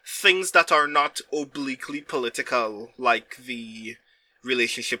things that are not obliquely political, like the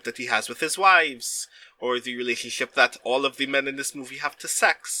relationship that he has with his wives, or the relationship that all of the men in this movie have to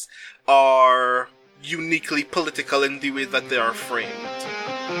sex, are uniquely political in the way that they are framed.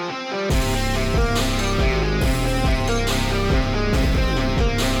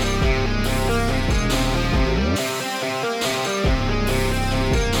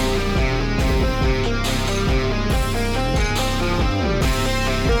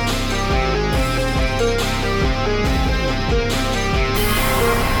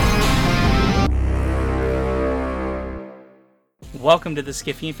 Welcome to the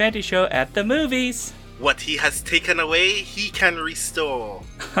Skiffy and Fantasy Show at the movies. What he has taken away, he can restore.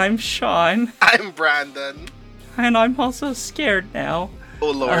 I'm Shaun. I'm Brandon. And I'm also scared now.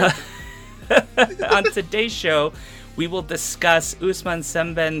 Oh, Lord. On today's show, we will discuss Ousmane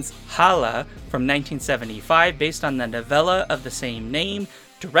Sembène's Xala from 1975, based on the novella of the same name,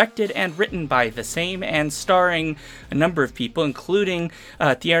 directed and written by the same, and starring a number of people, including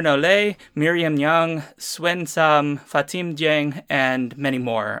Thierry Nollet, Miriam Young, Swen Sam, Fatim Dieng, and many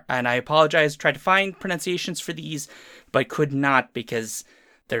more. And I apologize, tried to find pronunciations for these, but could not because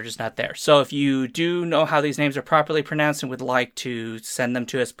they're just not there. So if you do know how these names are properly pronounced and would like to send them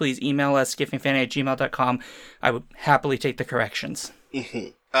to us, please email us, skiffingfanny@gmail.com. I would happily take the corrections. Mm-hmm.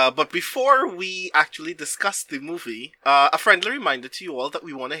 But before we actually discuss the movie, a friendly reminder to you all that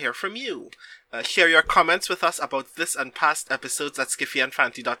we want to hear from you. Share your comments with us about this and past episodes at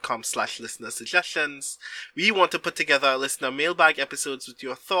skiffyandfanty.com/listener suggestions. We want to put together a listener mailbag episodes with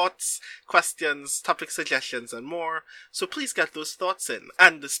your thoughts, questions, topic suggestions, and more. So please get those thoughts in.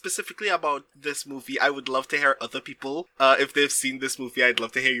 And specifically about this movie, I would love to hear other people. If they've seen this movie, I'd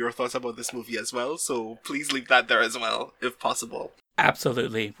love to hear your thoughts about this movie as well. So please leave that there as well, if possible.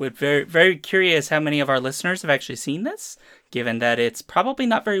 Absolutely. We're very, very curious how many of our listeners have actually seen this, given that it's probably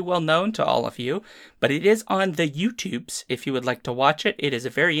not very well known to all of you, but it is on the YouTubes. If you would like to watch it, it is a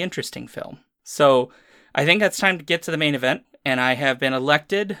very interesting film. So I think it's time to get to the main event, and I have been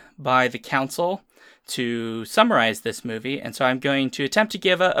elected by the council to summarize this movie, and so I'm going to attempt to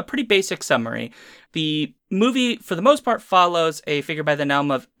give a pretty basic summary. The movie, for the most part, follows a figure by the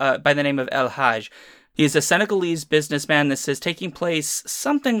name of El Hajj. He's a Senegalese businessman. This is taking place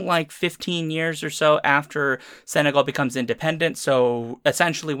something like 15 years or so after Senegal becomes independent. So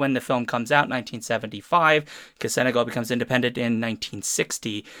essentially when the film comes out, 1975, because Senegal becomes independent in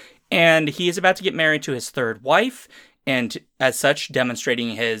 1960. And he is about to get married to his third wife, and as such demonstrating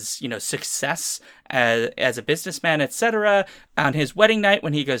his, success as a businessman, etc. On his wedding night,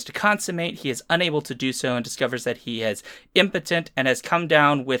 when he goes to consummate, he is unable to do so and discovers that he is impotent and has come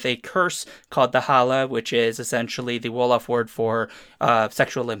down with a curse called the Xala, which is essentially the Wolof word for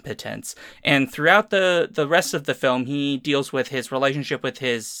sexual impotence. And throughout the rest of the film, he deals with his relationship with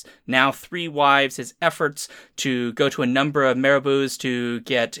his now 3 wives, his efforts to go to a number of marabouts to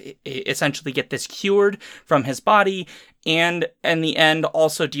essentially get this cured from his body, and in the end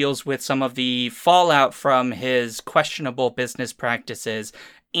also deals with some of the fallout from his questionable business practices,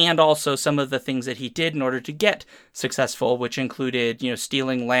 and also some of the things that he did in order to get successful, which included,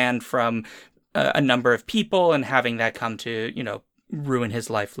 stealing land from a number of people and having that come to, ruin his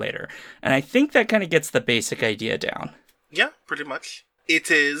life later. And I think that kind of gets the basic idea down. Yeah, pretty much.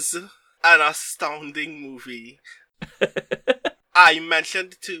 It is an astounding movie. I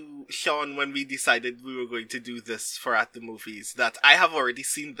mentioned to Shaun when we decided we were going to do this for At the Movies that I have already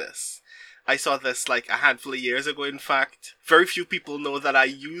seen this. I saw this like a handful of years ago, in fact. Very few people know that I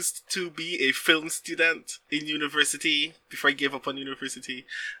used to be a film student in university before I gave up on university.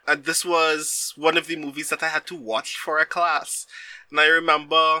 And this was one of the movies that I had to watch for a class. And I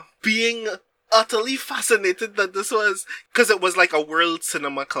remember being utterly fascinated that this was, because it was like a world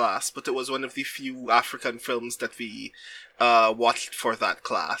cinema class, but it was one of the few African films that we watched for that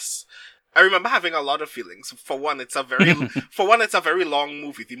class. I remember having a lot of feelings. For one, it's a very long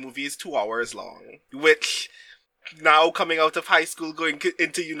movie. The movie is 2 hours long, which now coming out of high school, going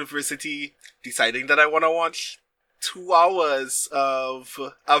into university, deciding that I want to watch 2 hours of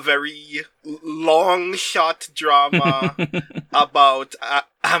a very long shot drama about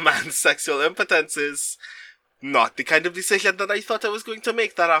a man's sexual impotence is not the kind of decision that I thought I was going to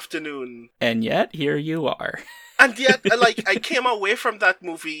make that afternoon. And yet, here you are. And yet, I came away from that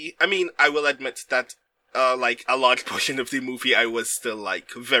movie. I mean, I will admit that, a large portion of the movie, I was still,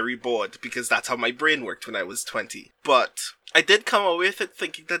 very bored, because that's how my brain worked when I was 20. But I did come away with it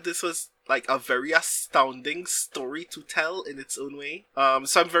thinking that this was, a very astounding story to tell in its own way.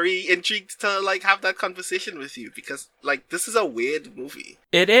 So I'm very intrigued to, have that conversation with you, because, this is a weird movie.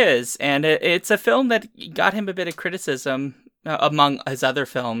 It is, and it's a film that got him a bit of criticism among his other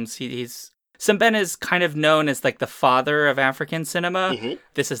films, Sembène is kind of known as like the father of African cinema. Mm-hmm.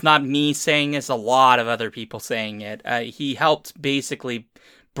 This is not me saying, it's a lot of other people saying it. He helped basically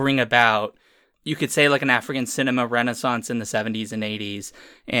bring about, you could say, like an African cinema renaissance in the 70s and 80s.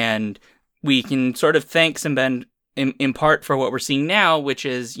 And we can sort of thank Sembène in part for what we're seeing now, which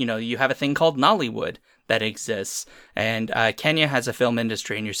is, you have a thing called Nollywood that exists. And Kenya has a film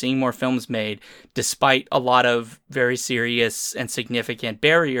industry, and you're seeing more films made despite a lot of very serious and significant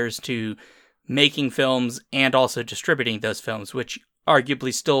barriers to making films and also distributing those films, which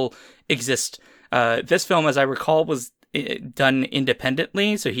arguably still exist. This film, as I recall, was done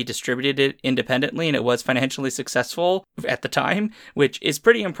independently, so he distributed it independently, and it was financially successful at the time, which is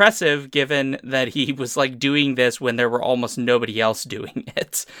pretty impressive given that he was like doing this when there were almost nobody else doing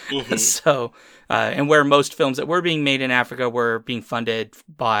it. Mm-hmm. So, and where most films that were being made in Africa were being funded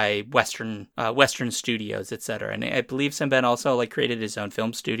by Western studios, etc. And I believe Sembène also like created his own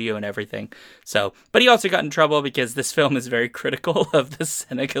film studio and everything. So, but he also got in trouble because this film is very critical of the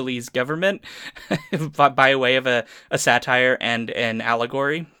Senegalese government by way of a satire and an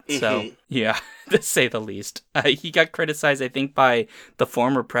allegory. Mm-hmm. So, yeah, to say the least. He got criticized, I think, by the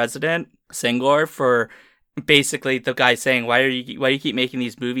former president, Senghor, for basically the guy saying, why do you keep making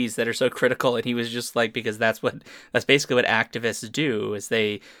these movies that are so critical? And he was just like, because that's basically what activists do, is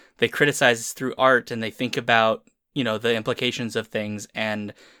they criticize through art, and they think about, the implications of things,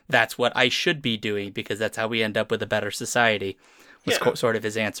 and that's what I should be doing, because that's how we end up with a better society, was sort of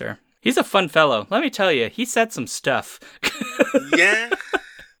his answer. He's a fun fellow. Let me tell you, he said some stuff. Yeah.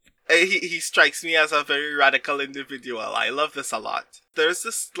 He strikes me as a very radical individual. I love this a lot. There's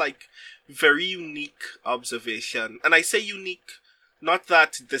this, very unique observation. And I say unique, not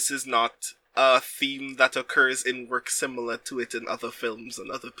that this is not a theme that occurs in work similar to it in other films and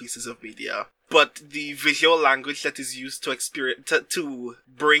other pieces of media, but the visual language that is used to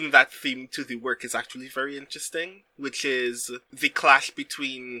bring that theme to the work is actually very interesting, which is the clash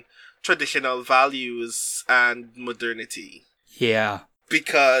between traditional values and modernity. Yeah.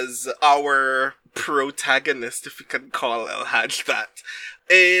 Because our protagonist, if we can call El Hajj that,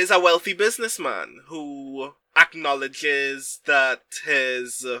 is a wealthy businessman who acknowledges that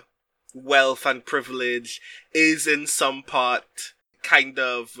his wealth and privilege is in some part kind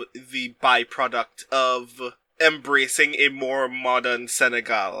of the byproduct of embracing a more modern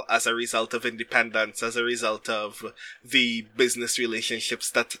Senegal as a result of independence, as a result of the business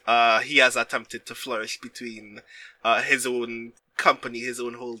relationships that he has attempted to flourish between his own company, his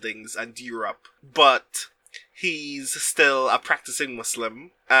own holdings, and Europe. But he's still a practicing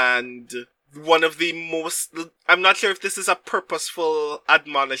Muslim, and one of the most... I'm not sure if this is a purposeful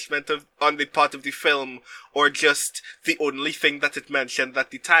admonishment on the part of the film, or just the only thing that it mentioned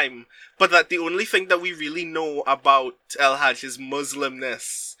at the time, but that the only thing that we really know about El Hajj's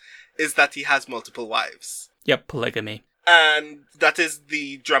Muslimness is that he has multiple wives. Yep, polygamy. And that is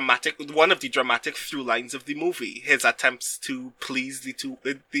one of the dramatic through lines of the movie. His attempts to please the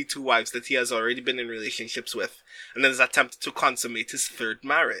two wives that he has already been in relationships with, and then his attempt to consummate his third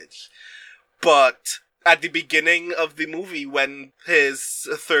marriage. But at the beginning of the movie, when his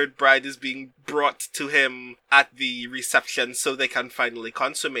third bride is being brought to him at the reception so they can finally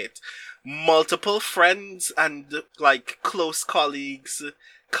consummate, multiple friends and close colleagues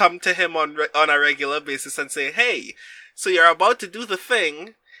come to him on a regular basis and say, "Hey, so you're about to do the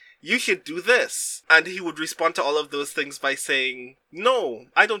thing, you should do this." And he would respond to all of those things by saying, "No,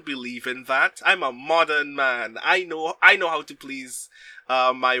 I don't believe in that. I'm a modern man. I know how to please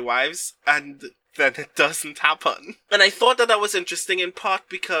my wives." And then it doesn't happen. And I thought that was interesting in part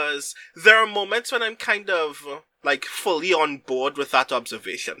because there are moments when I'm kind of fully on board with that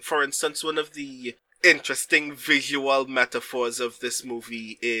observation. For instance, one of the interesting visual metaphors of this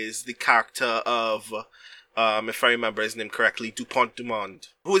movie is the character of, if I remember his name correctly, Dupont du Monde,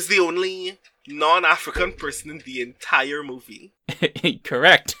 who is the only non-African person in the entire movie.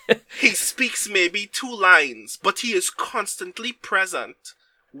 Correct. He speaks maybe 2 lines, but he is constantly present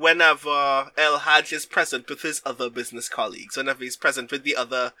whenever El Hajj is present with his other business colleagues, whenever he's present with the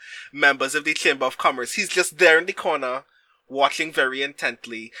other members of the Chamber of Commerce. He's just there in the corner, watching very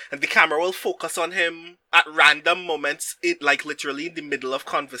intently, and the camera will focus on him at random moments, literally in the middle of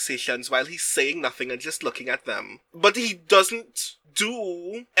conversations while he's saying nothing and just looking at them. But he doesn't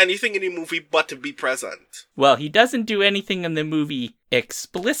do anything in the movie but to be present. Well, he doesn't do anything in the movie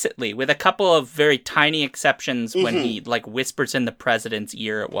explicitly, with a couple of very tiny exceptions when he whispers in the president's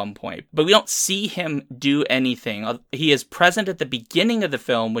ear at one point. But we don't see him do anything. He is present at the beginning of the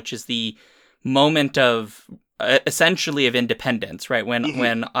film, which is the moment of essentially of independence, right?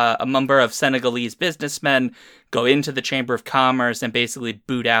 When a number of Senegalese businessmen go into the Chamber of Commerce and basically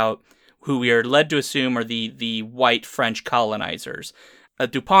boot out who we are led to assume are the white French colonizers.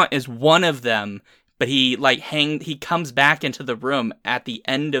 Dupont is one of them, but he comes back into the room at the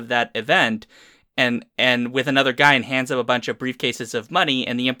end of that event and with another guy and hands him a bunch of briefcases of money,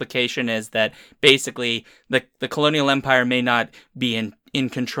 and the implication is that basically the colonial empire may not be in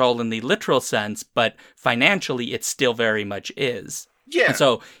control in the literal sense, but financially it still very much is. Yeah. And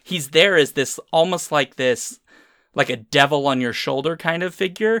so he's there as this, almost like this, like a devil on your shoulder kind of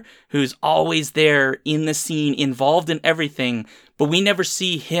figure who's always there in the scene, involved in everything, but we never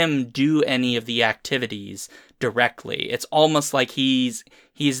see him do any of the activities directly. It's almost like he's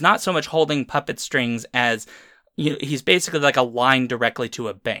not so much holding puppet strings as, you know, he's basically like a line directly to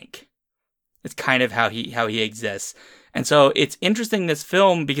a bank. It's kind of how he exists. And so it's interesting, this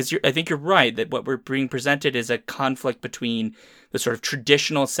film, because I think you're right that what we're being presented is a conflict between the sort of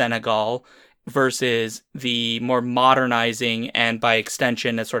traditional Senegal versus the more modernizing and by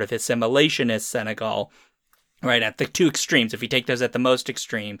extension a sort of assimilationist Senegal, right, at the two extremes, if you take those at the most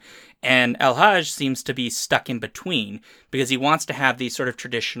extreme. And El Hajj seems to be stuck in between because he wants to have these sort of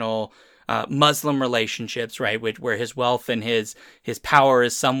traditional Muslim relationships, right, where his wealth and his power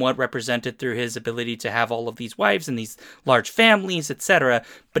is somewhat represented through his ability to have all of these wives and these large families, etc.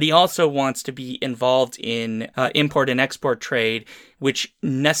 But he also wants to be involved in import and export trade, which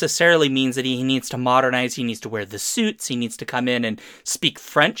necessarily means that he needs to modernize, he needs to wear the suits, he needs to come in and speak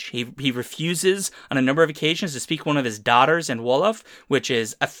French. He refuses on a number of occasions to speak one of his daughters in Wolof, which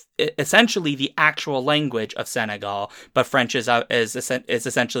is essentially the actual language of Senegal, but French is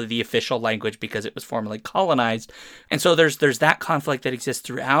essentially the official language because it was formerly colonized. And so there's that conflict that exists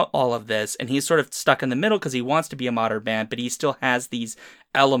throughout all of this, and he's sort of stuck in the middle because he wants to be a modern man, but he still has these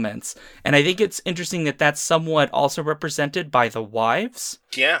elements. And I think it's interesting that that's somewhat also represented by the wives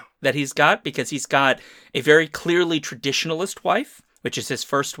that he's got, because he's got a very clearly traditionalist wife, which is his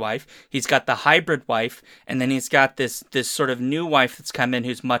first wife. He's got the hybrid wife, and then he's got this sort of new wife that's come in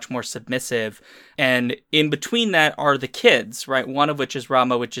who's much more submissive. And in between that are the kids, right? One of which is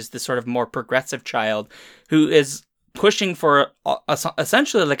Rama, which is the sort of more progressive child who is pushing for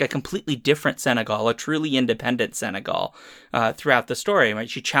essentially like a completely different Senegal, a truly independent Senegal throughout the story. Right?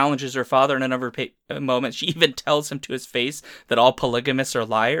 She challenges her father in a number of moments. She even tells him to his face that all polygamists are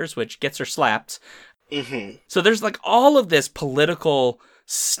liars, which gets her slapped. Mm-hmm. So there's like all of this political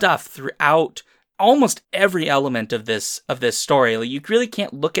stuff throughout almost every element of this story. Like, you really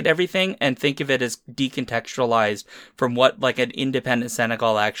can't look at everything and think of it as decontextualized from what like an independent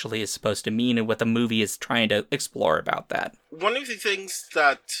Senegal actually is supposed to mean and what the movie is trying to explore about that. One of the things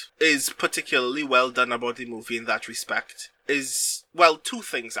that is particularly well done about the movie in that respect is, well, two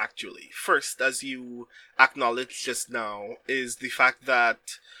things actually. First, as you acknowledged just now, is the fact that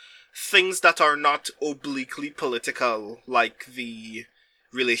things that are not obliquely political, like the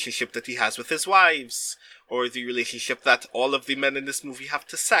relationship that he has with his wives, or the relationship that all of the men in this movie have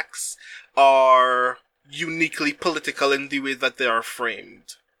to sex, are uniquely political in the way that they are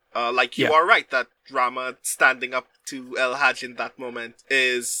framed. You are right that Rama standing up to El Hajj in that moment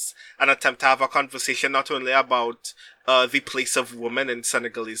is an attempt to have a conversation not only about the place of women in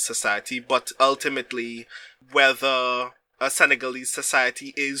Senegalese society, but ultimately whether Senegalese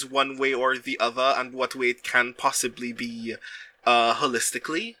society is one way or the other and what way it can possibly be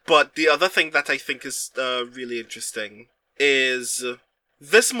holistically. But the other thing that I think is really interesting is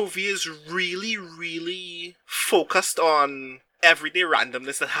this movie is really, really focused on everyday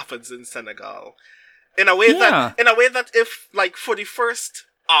randomness that happens in Senegal. In a way that if, like, for the first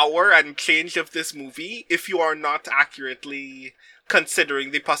hour and change of this movie, if you are not accurately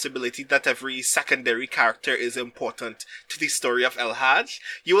considering the possibility that every secondary character is important to the story of El Hajj,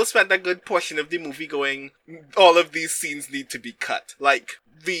 you will spend a good portion of the movie going, all of these scenes need to be cut. Like,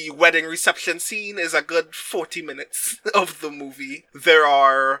 the wedding reception scene is a good 40 minutes of the movie. There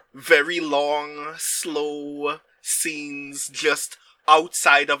are very long, slow scenes just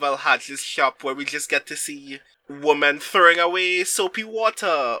outside of El Hajj's shop where we just get to see women throwing away soapy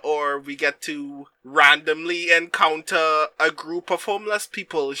water, or we get to randomly encounter a group of homeless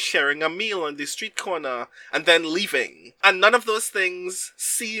people sharing a meal on the street corner and then leaving. And none of those things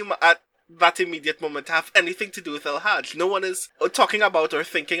seem at that immediate moment to have anything to do with El Hajj. No one is talking about or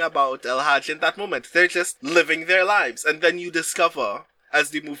thinking about El Hajj in that moment. They're just living their lives. And then you discover,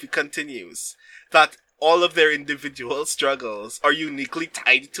 as the movie continues, that all of their individual struggles are uniquely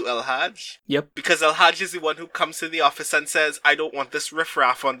tied to El Hajj. Yep. Because El Hajj is the one who comes to the office and says, I don't want this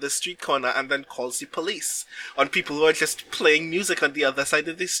riffraff on this street corner, and then calls the police on people who are just playing music on the other side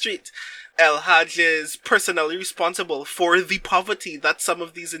of the street. El Hajj is personally responsible for the poverty that some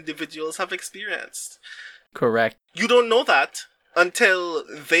of these individuals have experienced. Correct. You don't know that until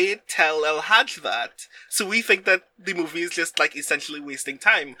they tell El Hajj that. So we think that the movie is just like essentially wasting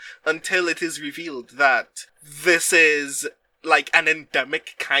time until it is revealed that this is like an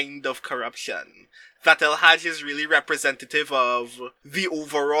endemic kind of corruption. That El Hajj is really representative of the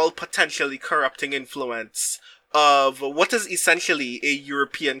overall potentially corrupting influence of what is essentially a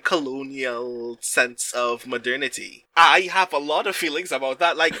European colonial sense of modernity. I have a lot of feelings about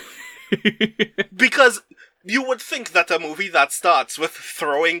that, like, because you would think that a movie that starts with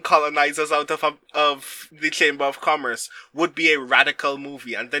throwing colonizers out of the Chamber of Commerce would be a radical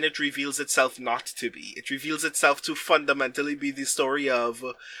movie, and then it reveals itself not to be. It reveals itself to fundamentally be the story of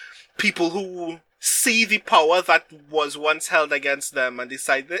people who see the power that was once held against them and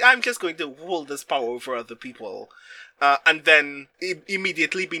decide that I'm just going to hold this power over other people. And then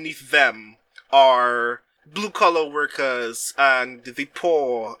immediately beneath them are blue-collar workers and the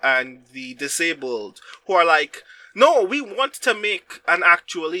poor and the disabled who are like, no, we want to make an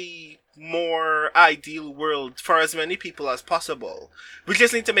actually more ideal world for as many people as possible. We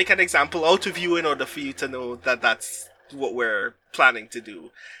just need to make an example out of you in order for you to know that that's what we're planning to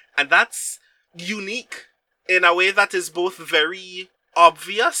do. And that's unique in a way that is both very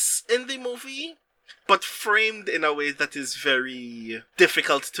obvious in the movie, but framed in a way that is very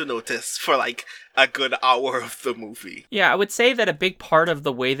difficult to notice for like a good hour of the movie. Yeah, I would say that a big part of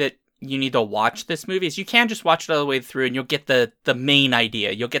the way that you need to watch this movie is you can just watch it all the way through and you'll get the main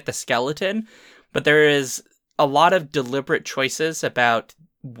idea. You'll get the skeleton, but there is a lot of deliberate choices about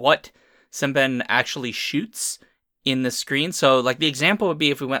what Sembène actually shoots in the screen. So, like, the example would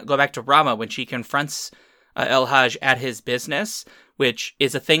be if we go back to Rama when she confronts El Hajj at his business, which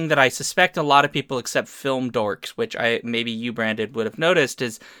is a thing that I suspect a lot of people except film dorks, which maybe you, Brandon, would have noticed,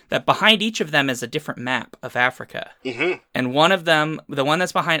 is that behind each of them is a different map of Africa. Mm-hmm. And one of them, the one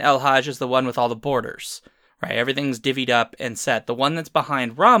that's behind El Hajj, is the one with all the borders. Right, everything's divvied up and set. The one that's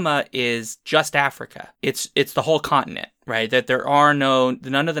behind Rama is just Africa. It's the whole continent, right? That there are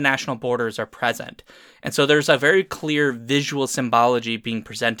none of the national borders are present. And so there's a very clear visual symbology being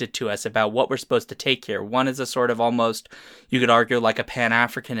presented to us about what we're supposed to take here. One is a sort of almost, you could argue, like a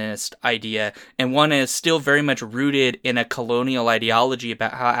Pan-Africanist idea, and one is still very much rooted in a colonial ideology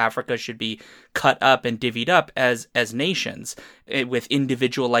about how Africa should be cut up and divvied up as nations with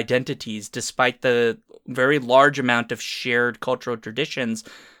individual identities, despite the very large amount of shared cultural traditions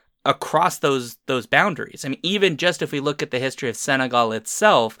across those boundaries. I mean, even just if we look at the history of Senegal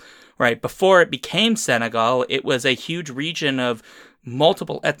itself, right, before it became Senegal, it was a huge region of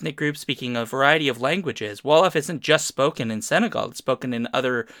multiple ethnic groups speaking a variety of languages. Wolof isn't just spoken in Senegal, it's spoken in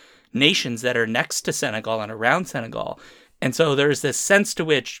other nations that are next to Senegal and around Senegal. And so there's this sense to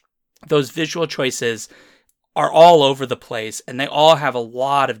which those visual choices are all over the place, and they all have a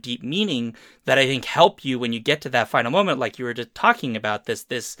lot of deep meaning that I think help you when you get to that final moment, like you were just talking about.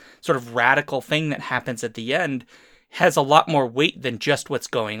 This sort of radical thing that happens at the end has a lot more weight than just what's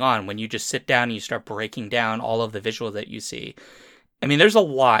going on when you just sit down and you start breaking down all of the visuals that you see. I mean, there's a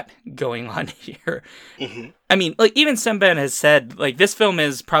lot going on here. Mm-hmm. I mean, like, even Sembène has said, like, this film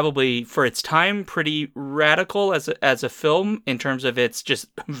is probably, for its time, pretty radical as a film in terms of its just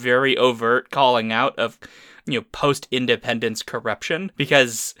very overt calling out of, post-independence corruption.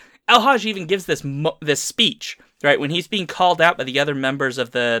 Because El Hajj even gives this speech, right, when he's being called out by the other members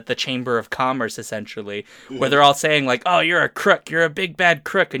of the Chamber of Commerce, essentially, where they're all saying, like, oh, you're a crook, you're a big bad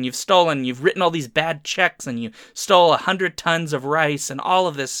crook, and you've written all these bad checks, and you stole 100 tons of rice, and all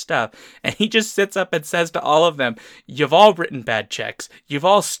of this stuff. And he just sits up and says to all of them, you've all written bad checks, you've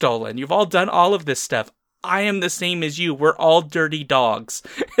all stolen, you've all done all of this stuff. I am the same as you, we're all dirty dogs,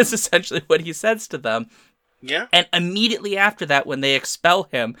 is essentially what he says to them. Yeah. And immediately after that, when they expel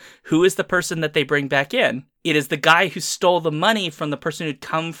him, who is the person that they bring back in? It is the guy who stole the money from the person who'd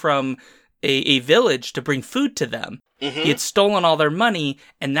come from a village to bring food to them. Mm-hmm. He had stolen all their money,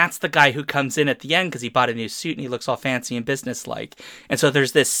 and that's the guy who comes in at the end because he bought a new suit and he looks all fancy and businesslike. And so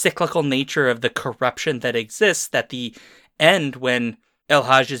there's this cyclical nature of the corruption that exists at the end when El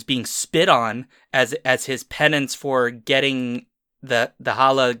Hajj is being spit on as his penance for getting the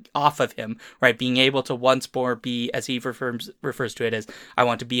Xala off of him, right? Being able to once more be, as he refers to it as, I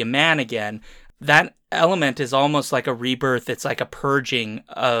want to be a man again. That element is almost like a rebirth. It's like a purging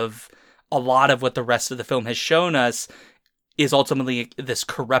of a lot of what the rest of the film has shown us is ultimately this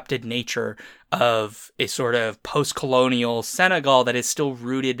corrupted nature of a sort of post-colonial Senegal that is still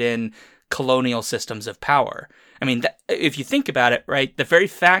rooted in colonial systems of power. I mean, if you think about it, right, the very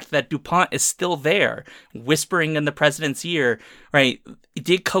fact that DuPont is still there, whispering in the president's ear, right,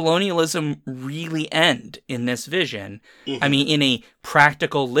 did colonialism really end in this vision? Mm-hmm. I mean, in a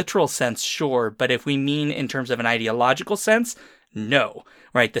practical, literal sense, sure, but if we mean in terms of an ideological sense, no,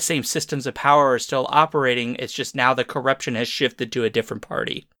 right? The same systems of power are still operating, it's just now the corruption has shifted to a different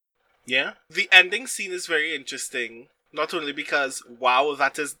party. Yeah. The ending scene is very interesting. Not only because, wow,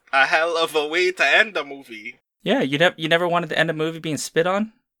 that is a hell of a way to end a movie. Yeah, you never wanted to end a movie being spit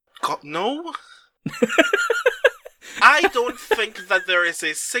on? God, no. I don't think that there is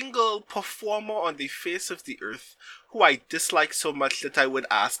a single performer on the face of the earth who I dislike so much that I would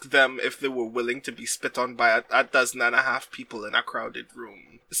ask them if they were willing to be spit on by a dozen and a half people in a crowded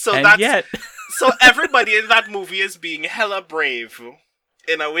room. So so everybody in that movie is being hella brave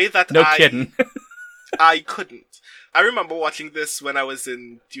in a way that kidding. I couldn't. I remember watching this when I was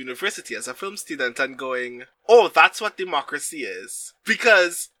in university as a film student and going, oh, that's what democracy is.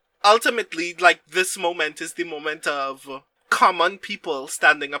 Because ultimately, like, this moment is the moment of common people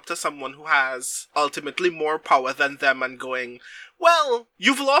standing up to someone who has ultimately more power than them and going, well,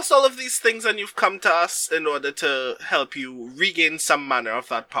 you've lost all of these things and you've come to us in order to help you regain some manner of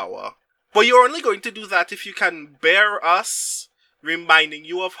that power. But you're only going to do that if you can bear us reminding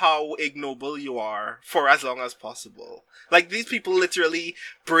you of how ignoble you are for as long as possible. Like, these people literally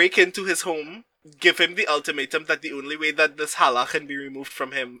break into his home, give him the ultimatum that the only way that this Xala can be removed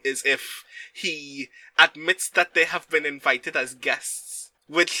from him is if he admits that they have been invited as guests.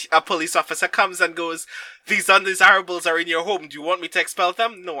 Which a police officer comes and goes, these undesirables are in your home, do you want me to expel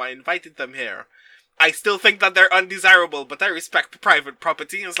them? No, I invited them here. I still think that they're undesirable, but I respect private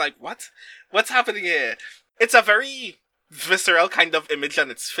property. It's like, what? What's happening here? It's a very visceral kind of image on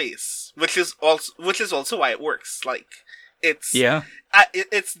its face, which is also why it works. Like, it's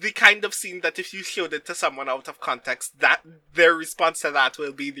it's the kind of scene that if you showed it to someone out of context, that their response to that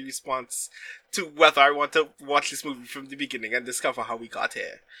will be the response to whether I want to watch this movie from the beginning and discover how we got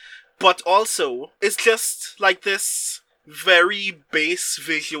here. But also, it's just like this very base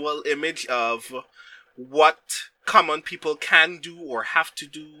visual image of what common people can do or have to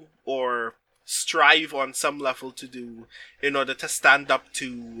do or strive on some level to do in order to stand up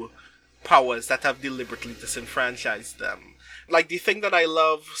to powers that have deliberately disenfranchised them. Like, the thing that I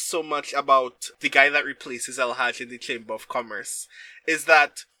love so much about the guy that replaces El Hajj in the Chamber of Commerce is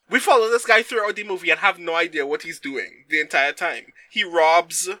that we follow this guy throughout the movie and have no idea what he's doing the entire time. He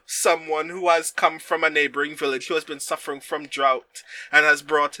robs someone who has come from a neighboring village who has been suffering from drought and has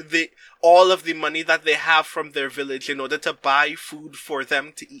brought all of the money that they have from their village in order to buy food for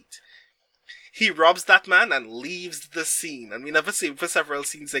them to eat. He robs that man and leaves the scene, and we never see him for several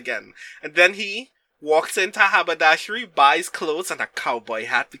scenes again. And then he walks into a haberdashery, buys clothes and a cowboy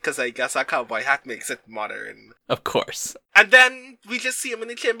hat, because I guess a cowboy hat makes it modern. Of course. And then we just see him in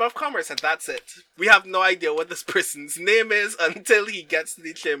the Chamber of Commerce, and that's it. We have no idea what this person's name is until he gets to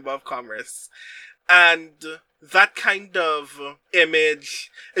the Chamber of Commerce. And that kind of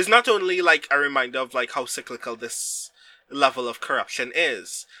image is not only like a reminder of like how cyclical this level of corruption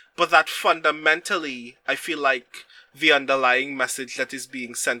is, but that fundamentally, I feel like the underlying message that is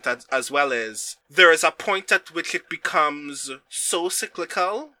being sent as well is there is a point at which it becomes so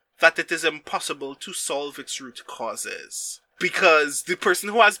cyclical that it is impossible to solve its root causes. Because the person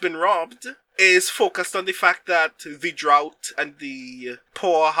who has been robbed is focused on the fact that the drought and the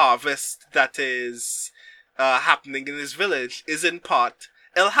poor harvest that is happening in his village is in part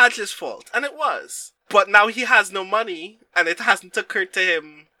El Hajj's fault, and it was. But now he has no money, and it hasn't occurred to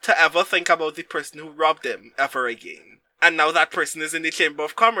him to ever think about the person who robbed him ever again. And now that person is in the Chamber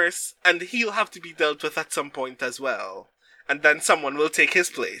of Commerce, and he'll have to be dealt with at some point as well. And then someone will take his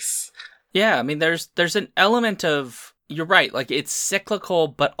place. Yeah, I mean, there's an element of, you're right, like, it's cyclical,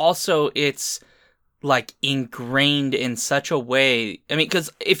 but also it's, like, ingrained in such a way. I mean, because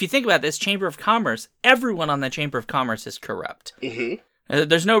if you think about this Chamber of Commerce, everyone on the Chamber of Commerce is corrupt. Mm-hmm.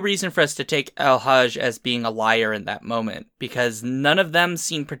 There's no reason for us to take El Hajj as being a liar in that moment, because none of them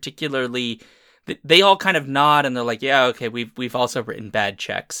seem particularly. They all kind of nod and they're like, yeah, okay, we've also written bad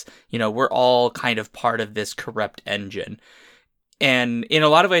checks. You know, we're all kind of part of this corrupt engine. And in a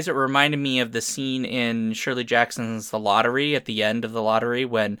lot of ways, it reminded me of the scene in Shirley Jackson's The Lottery, at the end of The Lottery,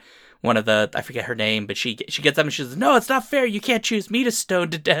 when one of the, I forget her name, but she gets up and she says, no, it's not fair. You can't choose me to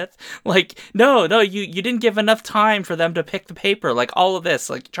stone to death. Like, no, you didn't give enough time for them to pick the paper. Like, all of this,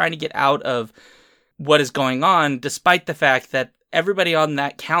 like, trying to get out of what is going on, despite the fact that everybody on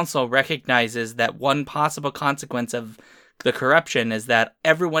that council recognizes that one possible consequence of the corruption is that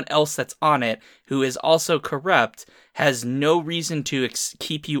everyone else that's on it who is also corrupt has no reason to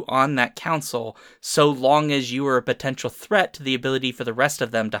keep you on that council so long as you are a potential threat to the ability for the rest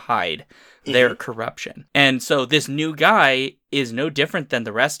of them to hide their corruption. And so this new guy is no different than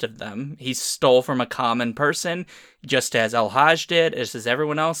the rest of them. He stole from a common person, just as El-Hajj did, just as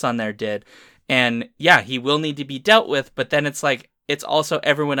everyone else on there did. And yeah, he will need to be dealt with, but then it's like, it's also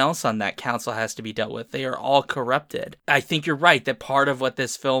everyone else on that council has to be dealt with. They are all corrupted. I think you're right that part of what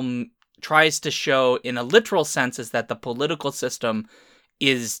this film tries to show in a literal sense is that the political system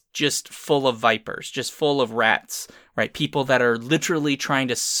is just full of vipers, just full of rats, right? People that are literally trying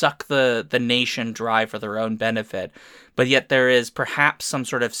to suck the nation dry for their own benefit. But yet there is perhaps some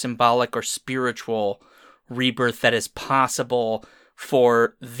sort of symbolic or spiritual rebirth that is possible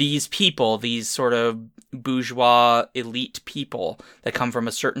for these people, these sort of bourgeois elite people that come from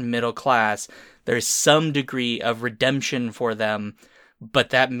a certain middle class. There's some degree of redemption for them, but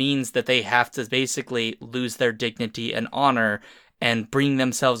that means that they have to basically lose their dignity and honor and bring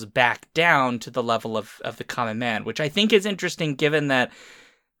themselves back down to the level of the common man, which I think is interesting given that,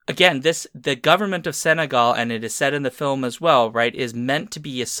 again, the government of Senegal, and it is said in the film as well, right, is meant to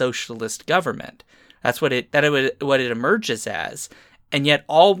be a socialist government. That's what it emerges as. And yet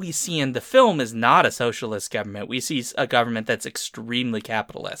all we see in the film is not a socialist government. We see a government that's extremely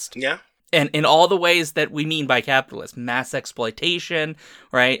capitalist. Yeah. And in all the ways that we mean by capitalist, mass exploitation,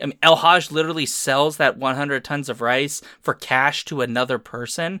 right? I mean, El-Hajj literally sells that 100 tons of rice for cash to another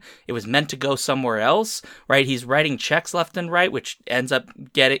person. It was meant to go somewhere else, right? He's writing checks left and right, which ends up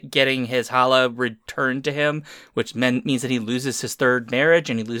getting his Xala returned to him, which means that he loses his third marriage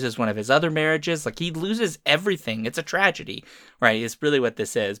and he loses one of his other marriages. Like, he loses everything. It's a tragedy, right? It's really what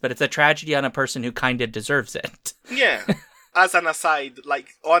this is. But it's a tragedy on a person who kind of deserves it. Yeah. As an aside,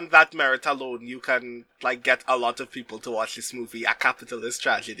 like, on that merit alone, you can, like, get a lot of people to watch this movie, A Capitalist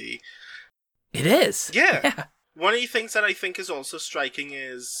Tragedy. It is. Yeah. One of the things that I think is also striking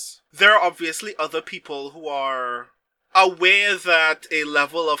is there are obviously other people who are aware that a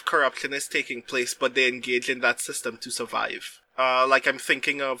level of corruption is taking place, but they engage in that system to survive. Like, I'm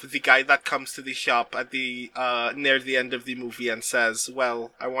thinking of the guy that comes to the shop at the near the end of the movie and says,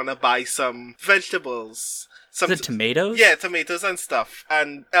 well, I want to buy some vegetables. The tomatoes? Yeah, tomatoes and stuff.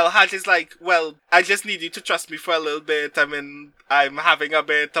 And El-Hajj is like, well, I just need you to trust me for a little bit. I mean, I'm having a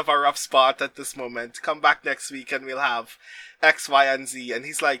bit of a rough spot at this moment. Come back next week and we'll have X, Y, and Z. And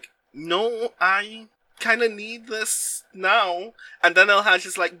he's like, no, I kind of need this now. And then El-Hajj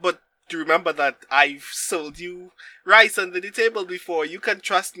is like, but do you remember that I've sold you rice under the table before? You can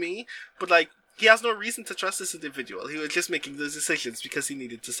trust me. But, like, he has no reason to trust this individual. He was just making those decisions because he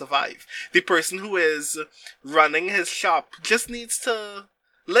needed to survive. The person who is running his shop just needs to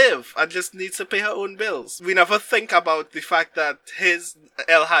live and just needs to pay her own bills. We never think about the fact that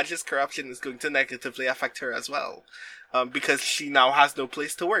El-Hajj's corruption is going to negatively affect her as well, because she now has no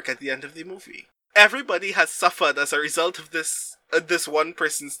place to work at the end of the movie. Everybody has suffered as a result of this one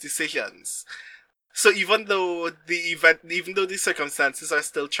person's decisions. So even though the circumstances are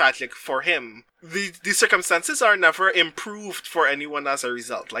still tragic for him, the circumstances are never improved for anyone as a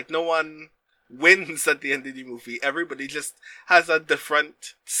result. Like, no one wins at the end of the movie. Everybody just has a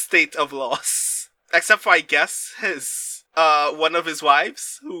different state of loss. Except for, I guess, one of his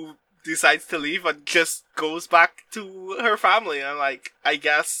wives, who decides to leave and just goes back to her family. And, like, I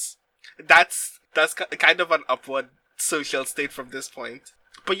guess that's kind of an upward social state from this point.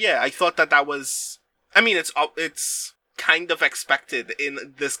 But yeah, I thought that was... I mean, it's kind of expected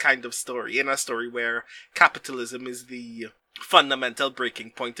in this kind of story, in a story where capitalism is the fundamental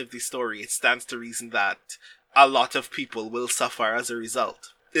breaking point of the story. It stands to reason that a lot of people will suffer as a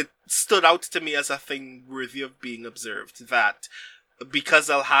result. It stood out to me as a thing worthy of being observed, that because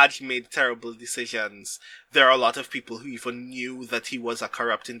El-Hajj made terrible decisions, there are a lot of people who even knew that he was a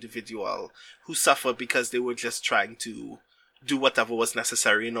corrupt individual who suffer because they were just trying to do whatever was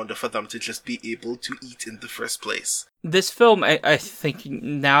necessary in order for them to just be able to eat in the first place. This film, I think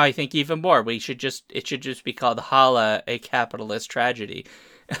even more, it should just be called Xala, a capitalist tragedy.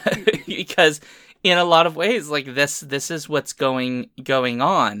 Because in a lot of ways, like, this is what's going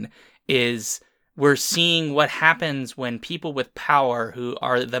on, is we're seeing what happens when people with power who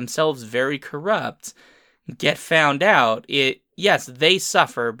are themselves very corrupt get found out. Yes, they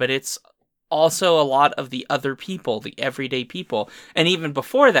suffer, but it's also a lot of the other people, the everyday people. And even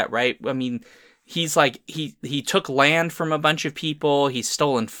before that, right? I mean, he's like, he took land from a bunch of people. He's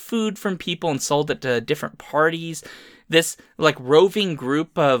stolen food from people and sold it to different parties. this like roving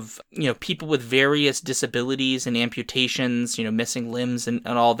group of, people with various disabilities and amputations, missing limbs and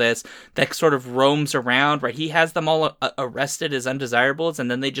all this, that sort of roams around, right? He has them all arrested as undesirables,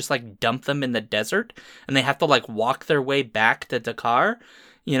 and then they just like dump them in the desert, and they have to like walk their way back to Dakar.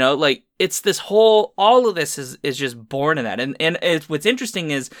 Like it's this whole, all of this is just born in that. And what's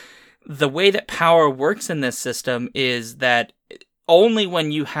interesting is the way that power works in this system is that only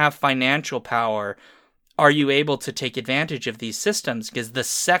when you have financial power are you able to take advantage of these systems, because the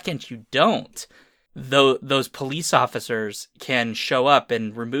second you don't, those police officers can show up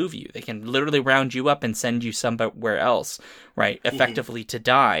and remove you. They can literally round you up and send you somewhere else, right? Effectively to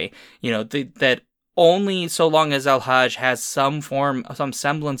die. That only so long as Al-Hajj has some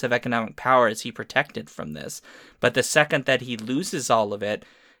semblance of economic power is he protected from this. But the second that he loses all of it,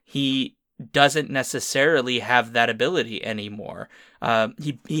 he doesn't necessarily have that ability anymore.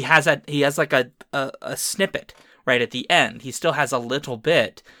 He has like a snippet right at the end. He still has a little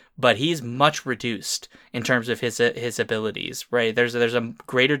bit, but he's much reduced in terms of his abilities, right? There's a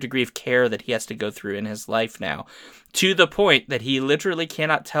greater degree of care that he has to go through in his life now, to the point that he literally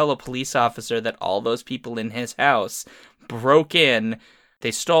cannot tell a police officer that all those people in his house broke in,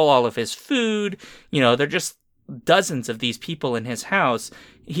 they stole all of his food, they're just dozens of these people in his house.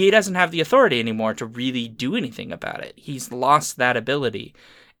 He doesn't have the authority anymore to really do anything about it. He's lost that ability.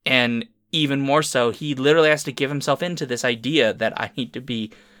 And even more so, he literally has to give himself into this idea that I need to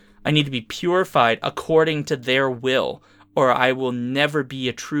be purified according to their will, or I will never be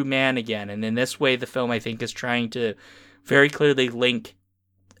a true man again. And in this way, the film, I think, is trying to very clearly link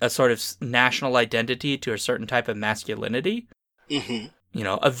a sort of national identity to a certain type of masculinity. Mm-hmm.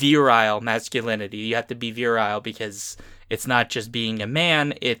 A virile masculinity. You have to be virile because it's not just being a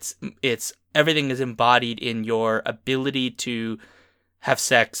man. It's everything is embodied in your ability to have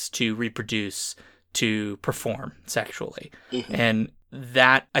sex, to reproduce, to perform sexually. Mm-hmm. And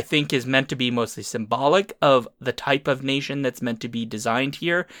that, I think, is meant to be mostly symbolic of the type of nation that's meant to be designed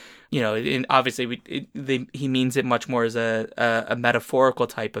here. And obviously he means it much more as a metaphorical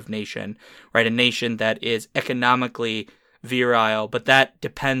type of nation, right? A nation that is economically virile, but that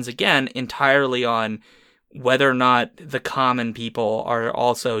depends, again, entirely on whether or not the common people are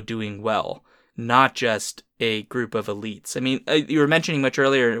also doing well, not just a group of elites. I mean, you were mentioning much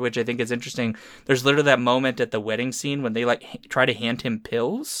earlier, which I think is interesting. There's literally that moment at the wedding scene when they try to hand him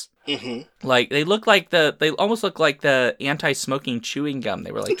pills. Mm-hmm. Like they almost look like the anti-smoking chewing gum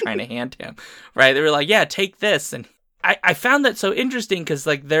they were like trying to hand him, right? They were like, yeah, take this. And I found that so interesting because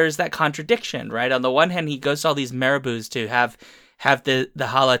like there's that contradiction, right? On the one hand, he goes to all these marabouts to have the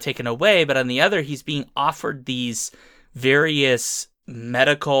Xala taken away, but on the other, he's being offered these various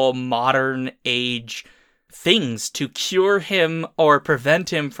medical modern age things to cure him or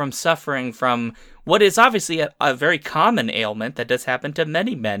prevent him from suffering from what is obviously a very common ailment that does happen to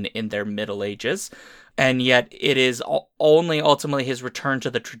many men in their middle ages. And yet it is only ultimately his return to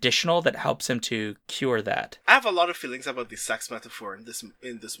the traditional that helps him to cure that. I have a lot of feelings about the sex metaphor in this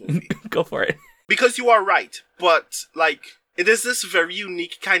movie. Go for it. Because you are right, but like it is this very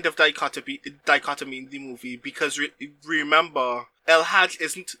unique kind of dichotomy in the movie, because remember, El-Hajj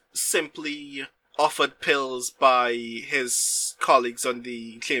isn't simply offered pills by his colleagues on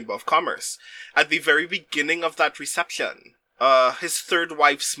the Chamber of Commerce. At the very beginning of that reception, his third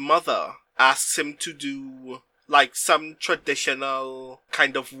wife's mother asks him to do like some traditional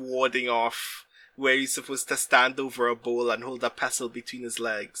kind of warding off where he's supposed to stand over a bowl and hold a pestle between his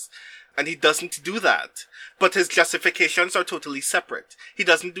legs. And he doesn't do that. But his justifications are totally separate. He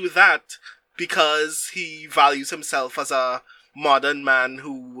doesn't do that because he values himself as a modern man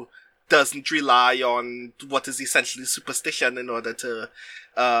who doesn't rely on what is essentially superstition in order to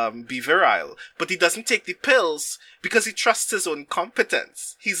be virile. But he doesn't take the pills because he trusts his own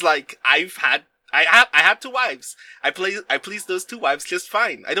competence. He's like, I had 2 wives. I pleased those 2 wives just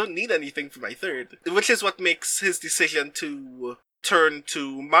fine. I don't need anything for my third. Which is what makes his decision to turn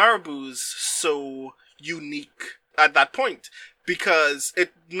to marabouts so unique at that point. Because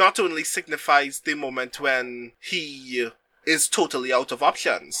it not only signifies the moment when he is totally out of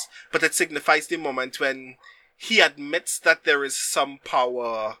options, but it signifies the moment when he admits that there is some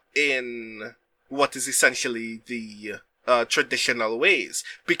power in what is essentially the traditional ways.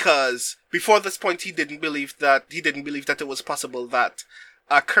 Because before this point, he didn't believe that it was possible that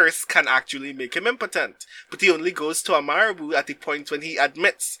a curse can actually make him impotent. But he only goes to a marabout at the point when he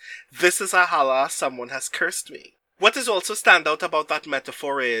admits, this is a Xala, someone has cursed me. What is also stand out about that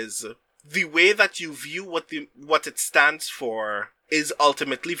metaphor is the way that you view what it stands for is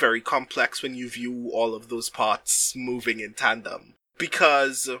ultimately very complex when you view all of those parts moving in tandem.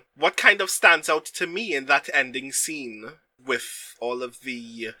 Because what kind of stands out to me in that ending scene with all of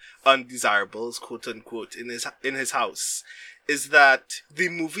the undesirables, quote unquote, in his house, is that the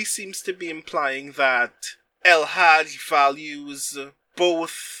movie seems to be implying that El Hajj values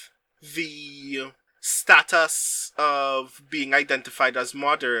both the status of being identified as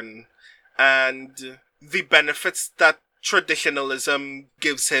modern and the benefits that traditionalism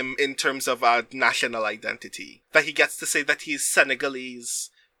gives him in terms of a national identity. That he gets to say that he's Senegalese,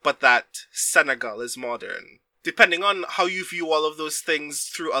 but that Senegal is modern. Depending on how you view all of those things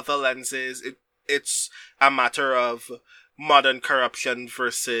through other lenses, it's a matter of modern corruption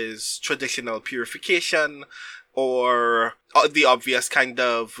versus traditional purification, or the obvious kind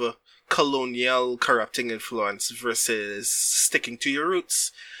of colonial corrupting influence versus sticking to your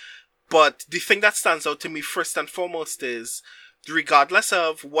roots. But the thing that stands out to me first and foremost is, regardless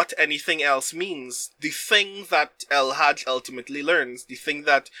of what anything else means, the thing that El Hajj ultimately learns, the thing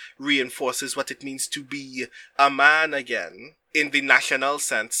that reinforces what it means to be a man again, in the national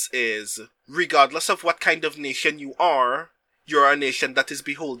sense, is, regardless of what kind of nation you're a nation that is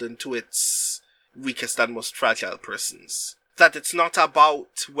beholden to its weakest and most fragile persons. That it's not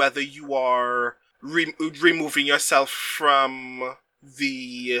about whether you are removing yourself from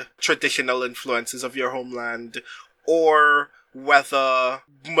the traditional influences of your homeland, or whether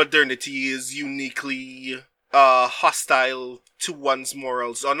modernity is uniquely hostile to one's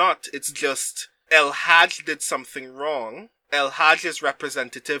morals or not. It's just, El Hajj did something wrong. El Hajj is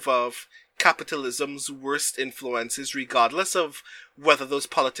representative of capitalism's worst influences, regardless of whether those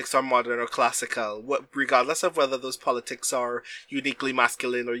politics are modern or classical, regardless of whether those politics are uniquely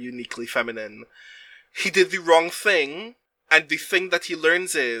masculine or uniquely feminine. He did the wrong thing, and the thing that he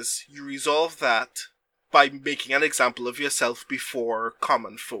learns is, you resolve that by making an example of yourself before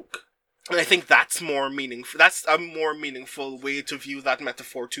common folk. And I think that's more meaningful. That's a more meaningful way to view that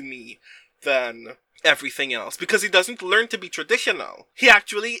metaphor to me than everything else. Because he doesn't learn to be traditional. He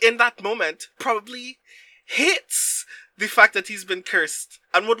actually, in that moment, probably hates the fact that he's been cursed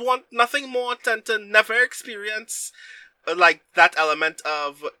and would want nothing more than to never experience like that element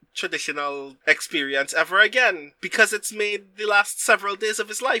of traditional experience ever again, because it's made the last several days of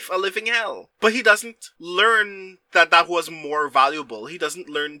his life a living hell. But he doesn't learn that that was more valuable. He doesn't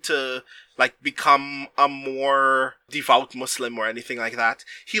learn to become a more devout Muslim or anything like that.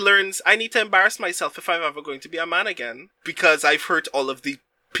 He learns, I need to embarrass myself if I'm ever going to be a man again, because I've hurt all of the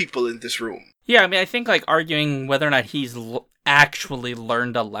people in this room. Yeah, I mean, I think arguing whether or not he's actually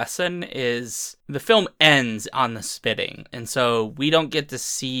learned a lesson is, the film ends on the spitting, and so we don't get to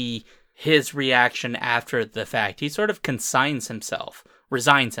see his reaction after the fact. He sort of resigns himself,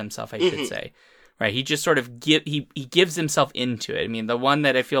 I should say. Right? He just sort of he gives himself into it. I mean, the one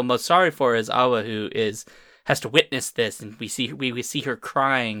that I feel most sorry for is Awa, who has to witness this, and we see her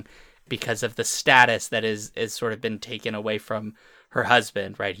crying because of the status that is sort of been taken away from her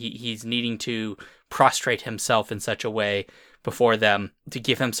husband, right? He's needing to prostrate himself in such a way before them, to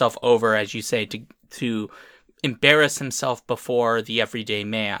give himself over, as you say, to embarrass himself before the everyday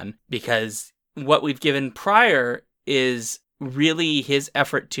man, because what we've given prior is really his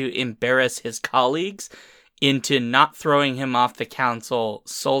effort to embarrass his colleagues into not throwing him off the council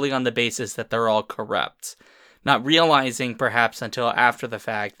solely on the basis that they're all corrupt. Not realizing, perhaps until after the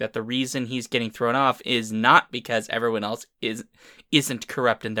fact, that the reason he's getting thrown off is not because everyone else isn't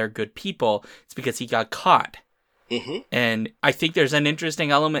corrupt and they're good people. It's because he got caught. Mm-hmm. And I think there's an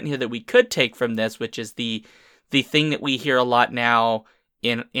interesting element here that we could take from this, which is the thing that we hear a lot now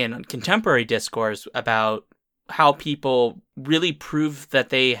in contemporary discourse about how people really prove that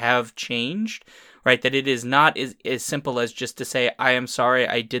they have changed, right? That it is not as simple as just to say, I am sorry,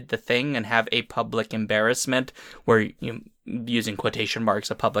 I did the thing, and have a public embarrassment, where you, using quotation marks,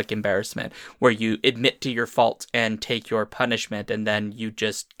 a public embarrassment, where you admit to your fault and take your punishment, and then you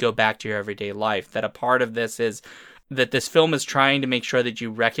just go back to your everyday life. That a part of this is that this film is trying to make sure that you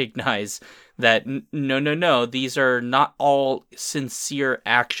recognize that no, these are not all sincere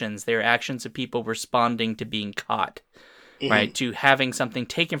actions. They're actions of people responding to being caught, right? To having something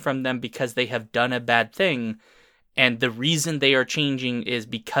taken from them because they have done a bad thing, and the reason they are changing is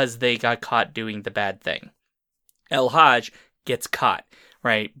because they got caught doing the bad thing. El Hajj gets caught,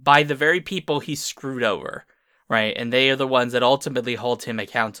 right, by the very people he screwed over, right? And they are the ones that ultimately hold him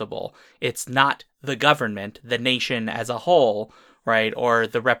accountable. It's not the government, the nation as a whole, right, or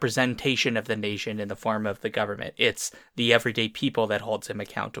the representation of the nation in the form of the government. It's the everyday people that holds him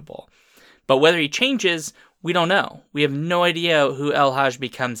accountable. But whether he changes, we don't know. We have no idea who El Hajj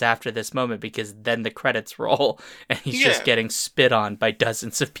becomes after this moment, because then the credits roll and he's just getting spit on by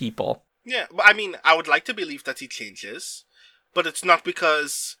dozens of people. Yeah, but I mean, I would like to believe that he changes. but it's not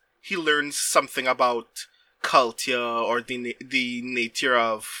because he learns something about culture or the nature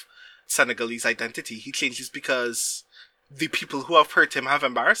of Senegalese identity. He changes because the people who have hurt him have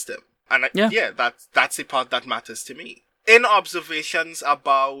embarrassed him. And that's the part that matters to me. In observations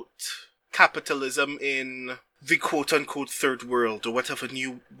about capitalism in the quote-unquote third world, or whatever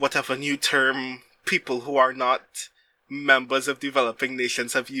new term people who are not members of developing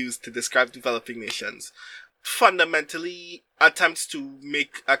nations have used to describe developing nations, fundamentally attempts to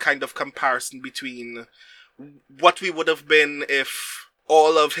make a kind of comparison between what we would have been if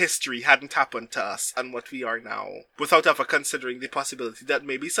all of history hadn't happened to us and what we are now, without ever considering the possibility that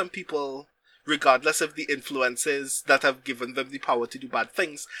maybe some people, regardless of the influences that have given them the power to do bad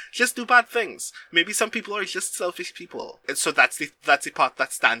things, just do bad things. Maybe some people are just selfish people. And so that's the part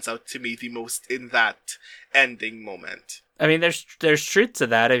that stands out to me the most in that ending moment. I mean, there's truth to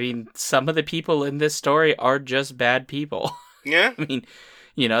that. I mean, some of the people in this story are just bad people. Yeah. I mean,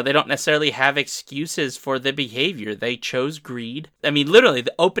 you know, they don't necessarily have excuses for the behavior. They chose greed. I mean, literally,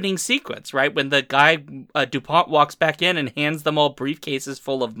 the opening sequence, right? When the guy, DuPont, walks back in and hands them all briefcases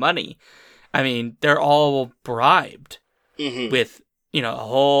full of money. I mean, they're all bribed with, you know, a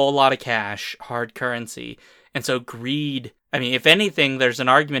whole lot of cash, hard currency. And so greed, I mean, if anything, there's an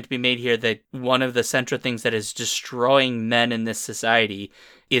argument to be made here that one of the central things that is destroying men in this society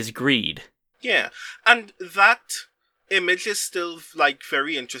is greed. Yeah, and that image is still, like,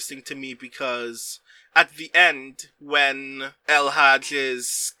 very interesting to me because at the end, when El Hajj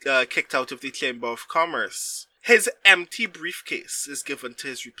is kicked out of the Chamber of Commerce, his empty briefcase is given to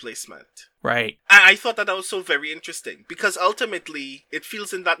his replacement. Right. And I thought that was so very interesting because ultimately it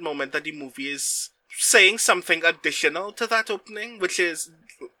feels in that moment that the movie is saying something additional to that opening, which is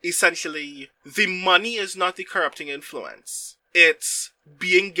essentially the money is not the corrupting influence. It's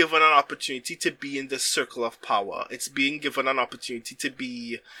being given an opportunity to be in this circle of power. It's being given an opportunity to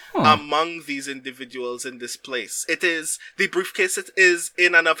be among these individuals in this place. It is, the briefcase is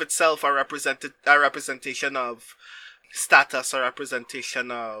in and of itself a representation of status, a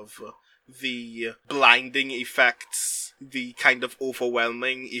representation of the blinding effects, the kind of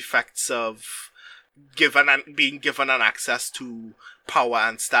overwhelming effects of being given an access to power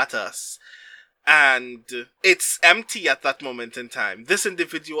and status. And it's empty at that moment in time. This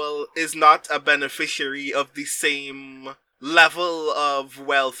individual is not a beneficiary of the same level of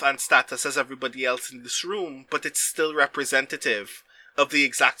wealth and status as everybody else in this room, but it's still representative of the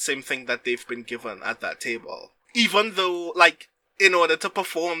exact same thing that they've been given at that table. Even though, like, in order to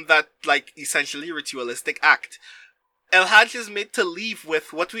perform that, like, essentially ritualistic act, El Hajj is made to leave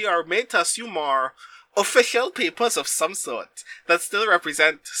with what we are made to assume are official papers of some sort that still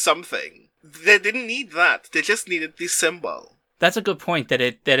represent something. They didn't need that. They just needed the symbol. That's a good point, that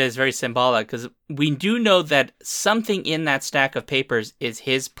is very symbolic, because we do know that something in that stack of papers is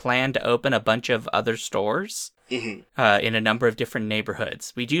his plan to open a bunch of other stores in a number of different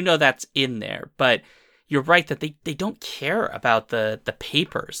neighborhoods. We do know that's in there, but you're right that they don't care about the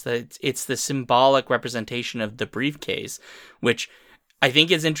papers. It's the symbolic representation of the briefcase, which I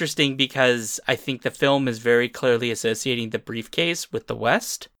think is interesting because I think the film is very clearly associating the briefcase with the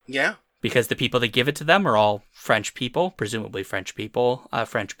West. Yeah. Because the people that give it to them are all French people, presumably French people,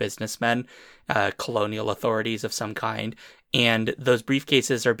 French businessmen, colonial authorities of some kind. And those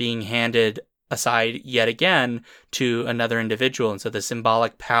briefcases are being handed aside yet again to another individual. And so the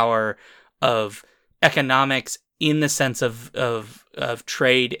symbolic power of economics in the sense of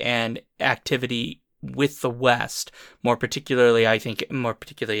trade and activity with the West, more particularly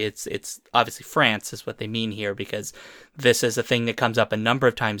it's obviously France is what they mean here, because this is a thing that comes up a number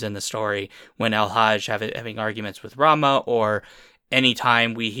of times in the story when El Hajj having arguments with Rama, or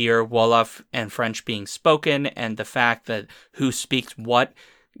anytime we hear Wolof and French being spoken, and the fact that who speaks what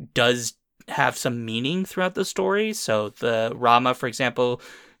does have some meaning throughout the story. So the Rama, for example,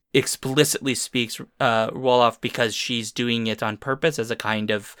 explicitly speaks Wolof because she's doing it on purpose as a kind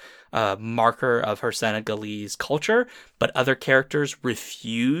of marker of her Senegalese culture, but other characters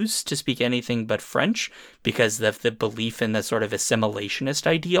refuse to speak anything but French because of the belief in the sort of assimilationist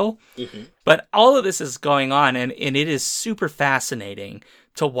ideal. But all of this is going on, and it is super fascinating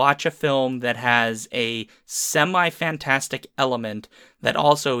to watch a film that has a semi-fantastic element that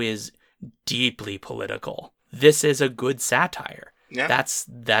also is deeply political. This is a good satire. Yeah.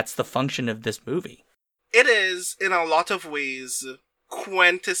 That's the function of this movie. It is, in a lot of ways,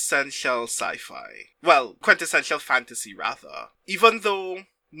 quintessential sci-fi. Well, quintessential fantasy, rather. Even though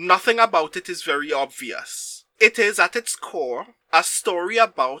nothing about it is very obvious. It is, at its core, a story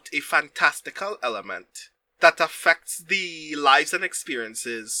about a fantastical element that affects the lives and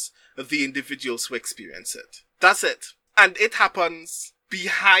experiences of the individuals who experience it. That's it. And it happens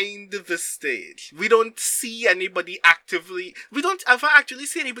behind the stage. We don't see anybody actively... We don't ever actually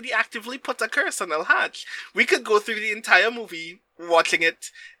see anybody actively put a curse on El Hajj. We could go through the entire movie watching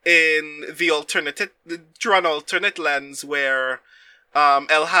it in the through an alternate lens where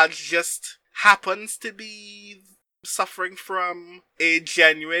El Hajj just happens to be suffering from a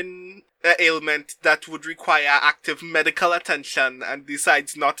genuine ailment that would require active medical attention and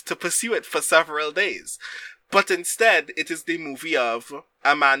decides not to pursue it for several days. But instead, it is the movie of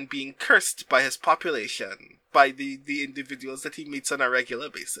a man being cursed by his population, by the individuals that he meets on a regular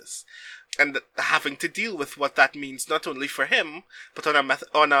basis, and having to deal with what that means not only for him, but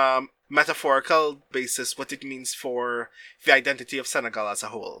on a metaphorical basis, what it means for the identity of Senegal as a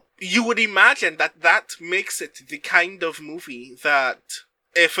whole. You would imagine that makes it the kind of movie that,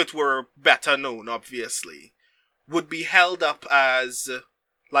 if it were better known, obviously, would be held up as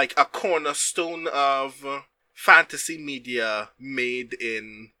like a cornerstone of fantasy media made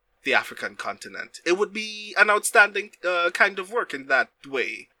in the African continent. It would be an outstanding kind of work in that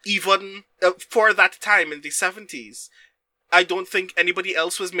way. Even for that time in the 70s, I don't think anybody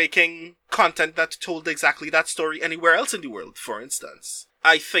else was making content that told exactly that story anywhere else in the world, for instance.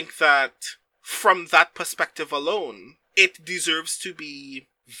 I think that from that perspective alone, it deserves to be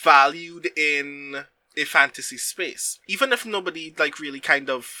valued in a fantasy space. Even if nobody really kind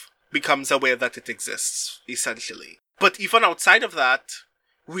of becomes aware that it exists, essentially. But even outside of that,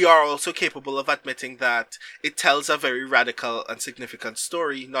 we are also capable of admitting that it tells a very radical and significant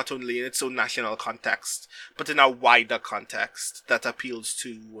story, not only in its own national context, but in a wider context that appeals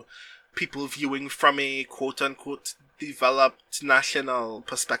to people viewing from a quote-unquote developed national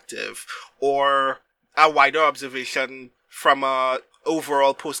perspective, or a wider observation from a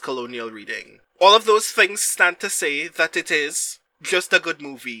overall post-colonial reading. All of those things stand to say that it is just a good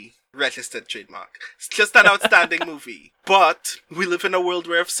movie. Registered trademark. It's just an outstanding movie. But we live in a world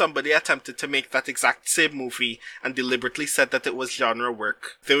where if somebody attempted to make that exact same movie and deliberately said that it was genre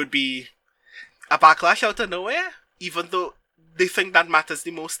work, there would be a backlash out of nowhere. Even though the thing that matters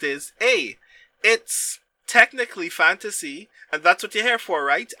the most is, A, it's technically fantasy, and that's what you're here for,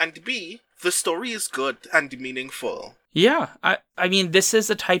 right? And B, the story is good and meaningful. Yeah, I mean, this is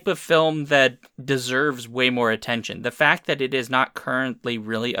a type of film that deserves way more attention. The fact that it is not currently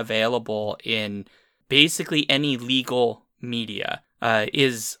really available in basically any legal media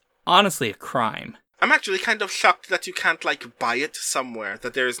is honestly a crime. I'm actually kind of shocked that you can't, buy it somewhere,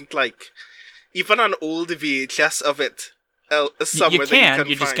 that there isn't, even an old VHS of it somewhere you that you can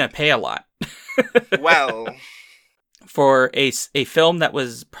you're just find. going to pay a lot. Well... For a film that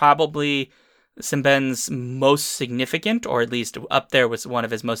was probably Sembène's most significant, or at least up there was one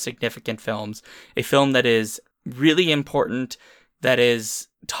of his most significant films, a film that is really important, that is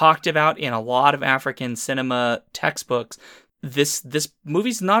talked about in a lot of African cinema textbooks, this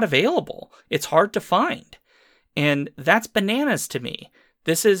movie's not available. It's hard to find. And that's bananas to me.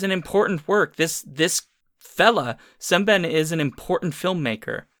 This is an important work. This fella, Sembène, is an important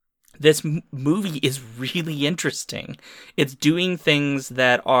filmmaker. This movie is really interesting. It's doing things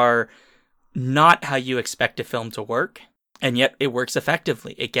that are not how you expect a film to work, and yet it works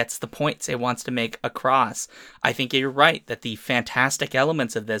effectively. It gets the points it wants to make across. I think you're right that the fantastic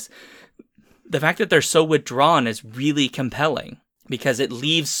elements of this, the fact that they're so withdrawn is really compelling, because it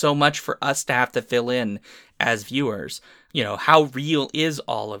leaves so much for us to have to fill in as viewers. How real is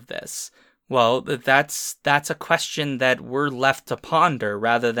all of this? Well, that's a question that we're left to ponder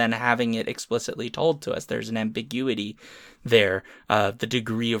rather than having it explicitly told to us. There's an ambiguity there, the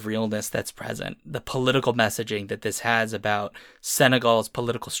degree of realness that's present. The political messaging that this has about Senegal's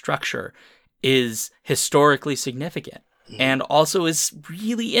political structure is historically significant and also is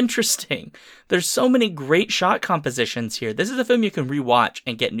really interesting. There's so many great shot compositions here. This is a film you can rewatch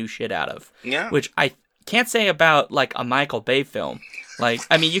and get new shit out of, which I can't say about a Michael Bay film.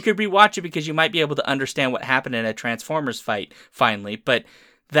 You could rewatch it because you might be able to understand what happened in a Transformers fight finally, but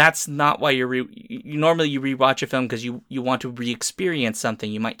that's not why normally you rewatch a film because you want to re-experience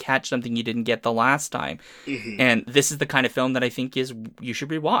something. You might catch something you didn't get the last time. Mm-hmm. And this is the kind of film that I think you should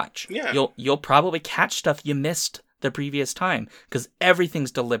rewatch. Yeah. You'll probably catch stuff you missed the previous time because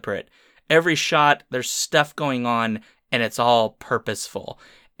everything's deliberate. Every shot, there's stuff going on, and it's all purposeful.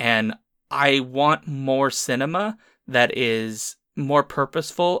 And I want more cinema that is more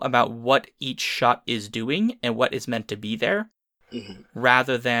purposeful about what each shot is doing and what is meant to be there,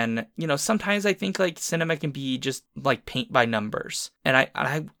 rather than, sometimes I think cinema can be just paint by numbers, and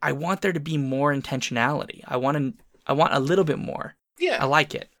I want there to be more intentionality. I want a little bit more. Yeah, I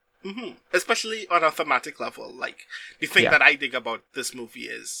like it. Mm-hmm. Especially on a thematic level. The thing that I dig about this movie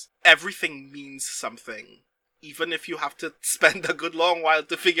is everything means something even if you have to spend a good long while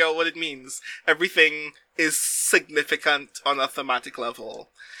to figure out what it means, everything is significant on a thematic level.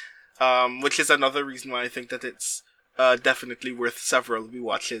 Which is another reason why I think that it's definitely worth several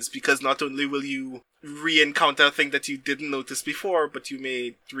rewatches, because not only will you re-encounter a thing that you didn't notice before, but you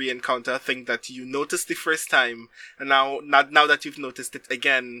may re-encounter a thing that you noticed the first time, and now that you've noticed it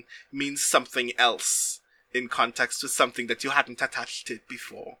again, means something else in context with something that you hadn't attached to it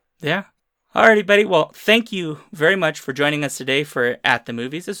before. Yeah. Alrighty, buddy. Well, thank you very much for joining us today for At the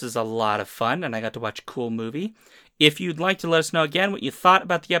Movies. This was a lot of fun, and I got to watch a cool movie. If you'd like to let us know again what you thought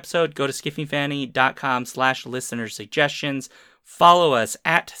about the episode, go to skiffyfanny.com/listener-suggestions. Follow us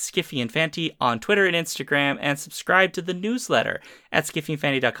at Skiffy and Fanty on Twitter and Instagram, and subscribe to the newsletter at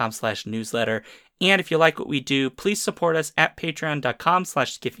skiffyandfanty.com/newsletter. And if you like what we do, please support us at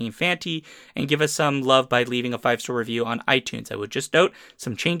patreon.com/skiffyandfanty and give us some love by leaving a 5-star review on iTunes. I would just note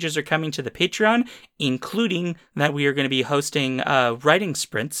some changes are coming to the Patreon, including that we are going to be hosting writing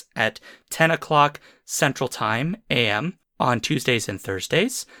sprints at 10 o'clock Central Time AM on Tuesdays and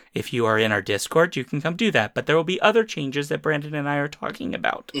Thursdays. If you are in our Discord, you can come do that. But there will be other changes that Brandon and I are talking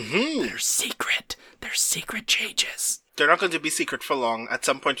about. Mm-hmm. They're secret. They're secret changes. They're not going to be secret for long. At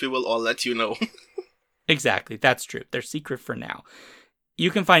some point, we will all let you know. Exactly. That's true. They're secret for now. You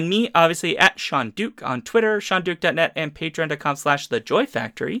can find me, obviously, at Sean Duke on Twitter, SeanDuke.net, and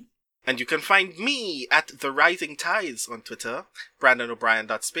patreon.com/thejoyfactory. And you can find me at The Rising Tides on Twitter,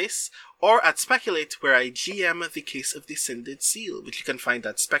 BrandonO'Brien.space, or at Speculate, where I GM The Case of the Sinded Seal, which you can find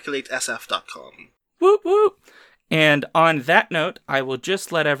at speculatesf.com. Whoop whoop! And on that note, I will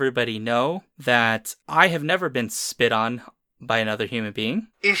just let everybody know that I have never been spit on by another human being.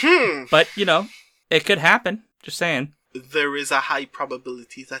 Mm-hmm. But, it could happen. Just saying. There is a high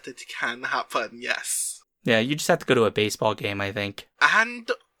probability that it can happen, yes. Yeah, you just have to go to a baseball game, I think. And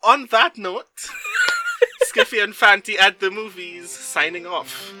on that note, Skiffy and Fanty at the Movies, signing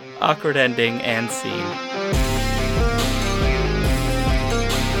off. Awkward ending and scene.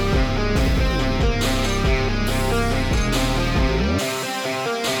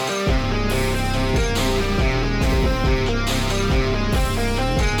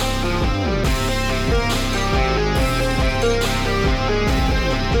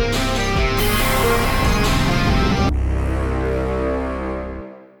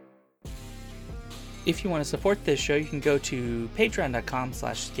 If you want to support this show, you can go to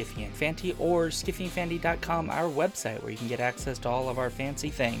patreon.com/skiffyandfanty or skiffyandfanty.com, our website, where you can get access to all of our fancy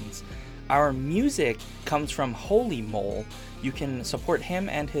things. Our music comes from Holy Mole. You can support him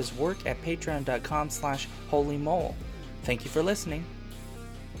and his work at patreon.com/holymole. Thank you for listening.